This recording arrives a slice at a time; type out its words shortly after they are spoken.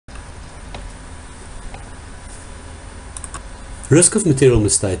Risk of material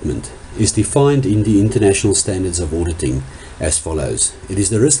misstatement is defined in the International Standards of Auditing as follows. It is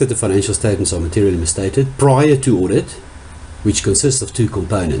the risk that the financial statements are materially misstated prior to audit, which consists of two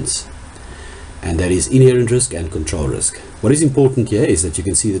components, and that is inherent risk and control risk. What is important here is that you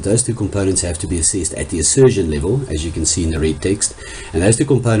can see that those two components have to be assessed at the assertion level, as you can see in the red text, and those two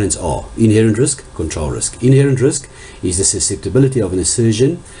components are inherent risk, control risk. Inherent risk is the susceptibility of an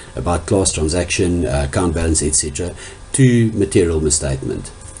assertion about class, transaction, account balance, etc. to material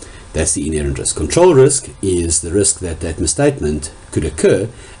misstatement. That's the inherent risk. Control risk is the risk that that misstatement could occur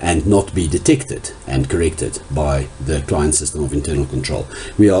and not be detected and corrected by the client system of internal control.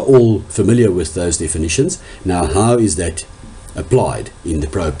 We are all familiar with those definitions. Now, how is that applied in the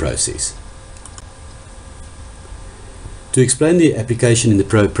probe process? To explain the application in the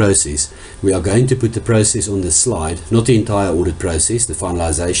probe process, we are going to put the process on the slide, not the entire audit process. The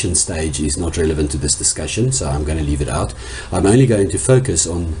finalization stage is not relevant to this discussion, so I'm going to leave it out. I'm only going to focus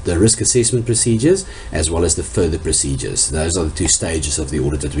on the risk assessment procedures as well as the further procedures. Those are the two stages of the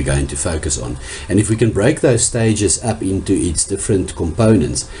audit that we're going to focus on. And if we can break those stages up into its different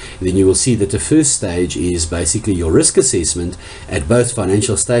components, then you will see that the first stage is basically your risk assessment at both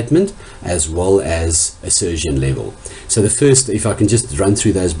financial statement as well as assertion level. So the first, if I can just run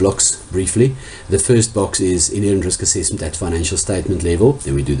through those blocks briefly, the first box is inherent risk assessment at financial statement level.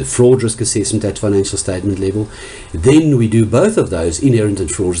 Then we do the fraud risk assessment at financial statement level. Then we do both of those, inherent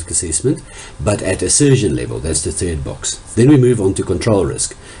and fraud risk assessment, but at assertion level. That's the third box. Then we move on to control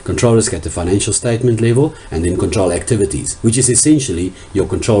risk. Control risk at the financial statement level, and then control activities, which is essentially your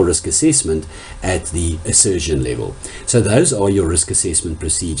control risk assessment at the assertion level. So those are your risk assessment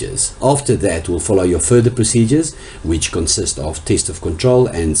procedures. After that will follow your further procedures, which consist of test of control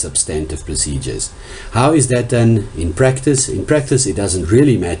and substantive procedures. How is that done in practice? In practice, it doesn't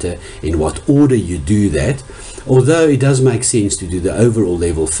really matter in what order you do that, although it does make sense to do the overall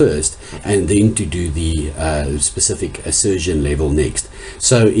level first and then to do the specific assertion level next.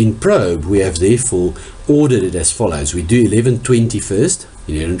 So in probe, we have therefore ordered it as follows. We do 1120 first,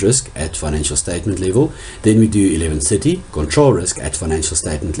 inherent risk at financial statement level. Then we do 1130, control risk at financial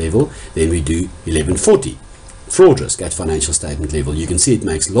statement level. Then we do 1140. Fraud risk at financial statement level. You can see it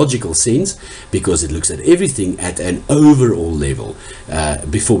makes logical sense because it looks at everything at an overall level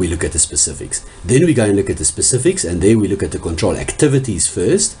before we look at the specifics. Then we go and look at the specifics, and there we look at the control activities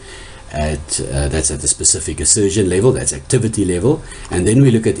first. That's at the specific assertion level, that's activity level, and then we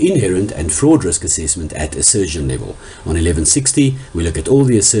look at inherent and fraud risk assessment at assertion level. On 1160, we look at all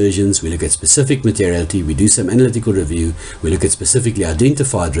the assertions, we look at specific materiality, we do some analytical review, we look at specifically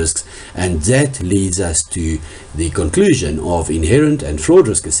identified risks, and that leads us to the conclusion of inherent and fraud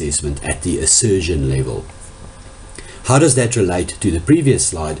risk assessment at the assertion level. How does that relate to the previous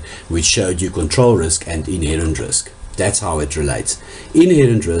slide, which showed you control risk and inherent risk? That's how it relates.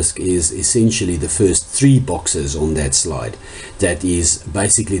 Inherent risk is essentially the first three boxes on that slide. That is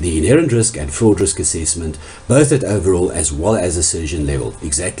basically the inherent risk and fraud risk assessment, both at overall as well as assertion level,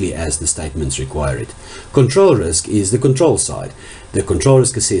 exactly as the statements require it. Control risk is the control side, the control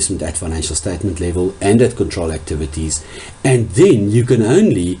risk assessment at financial statement level and at control activities, and then you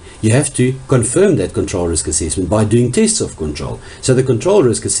have to confirm that control risk assessment by doing tests of control. So the control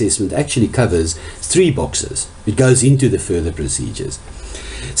risk assessment actually covers three boxes. It goes into the further procedures.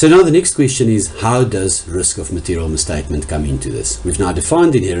 So now the next question is, how does risk of material misstatement come into this? We've now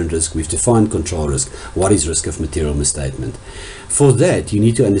defined inherent risk, we've defined control risk. What is risk of material misstatement? For that, you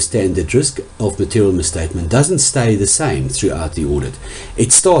need to understand that risk of material misstatement doesn't stay the same throughout the audit.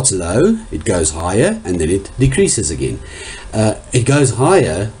 It starts low, it goes higher, and then it decreases again. It goes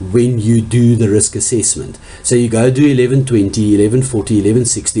higher when you do the risk assessment. So you go do 1120, 1140,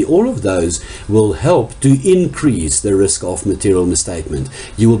 1160, all of those will help to increase the risk of material misstatement.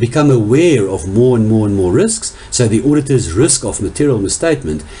 You will become aware of more and more and more risks, so the auditor's risk of material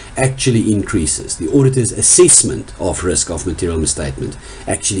misstatement actually increases. The auditor's assessment of risk of material misstatement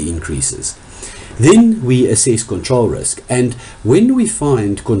actually increases. Then we assess control risk, and when we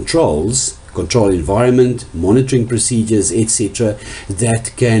find controls, control environment, monitoring procedures, etc.,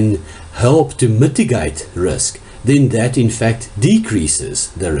 that can help to mitigate risk, then that in fact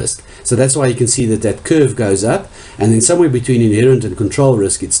decreases the risk. So that's why you can see that that curve goes up, and then somewhere between inherent and control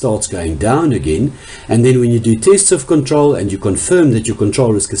risk it starts going down again. And then when you do tests of control and you confirm that your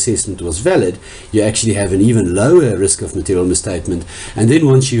control risk assessment was valid, you actually have an even lower risk of material misstatement. And then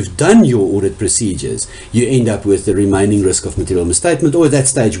once you've done your audit procedures, you end up with the remaining risk of material misstatement, or at that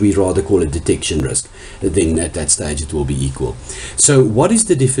stage we rather call it detection risk. Then at that stage it will be equal. So what is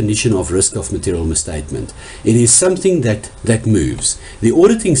the definition of risk of material misstatement? It is there's something that moves. The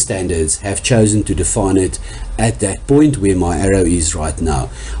auditing standards have chosen to define it at that point where my arrow is right now.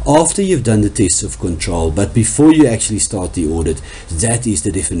 After you've done the tests of control, but before you actually start the audit, that is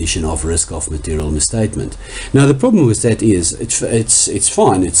the definition of risk of material misstatement. Now the problem with that is it's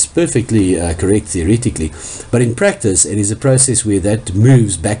fine, it's perfectly correct theoretically, but in practice it is a process where that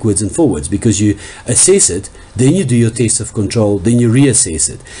moves backwards and forwards, because you assess it, then you do your test of control, then you reassess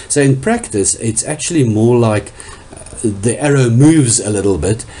it. So in practice it's actually more like the arrow moves a little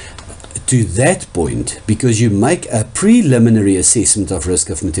bit to that point, because you make a preliminary assessment of risk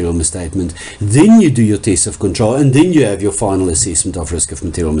of material misstatement, then you do your test of control, and then you have your final assessment of risk of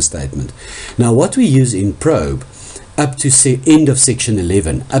material misstatement. Now what we use in probe up to end of section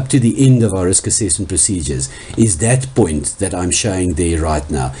 11, up to the end of our risk assessment procedures, is that point that I'm showing there right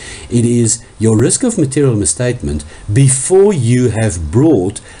now. It is your risk of material misstatement before you have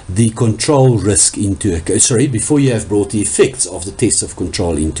brought the control risk into account, before you have brought the effects of the test of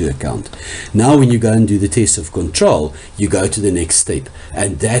control into account. Now when you go and do the test of control, you go to the next step,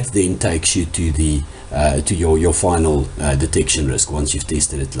 and that then takes you to the to your final detection risk once you've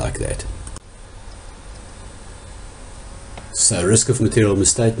tested it like that. So risk of material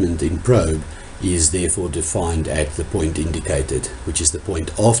misstatement in probe is therefore defined at the point indicated, which is the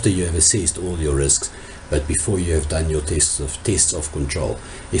point after you have assessed all your risks, but before you have done your tests of control.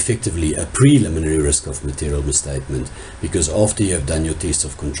 Effectively a preliminary risk of material misstatement, because after you have done your test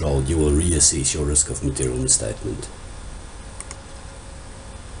of control, you will reassess your risk of material misstatement.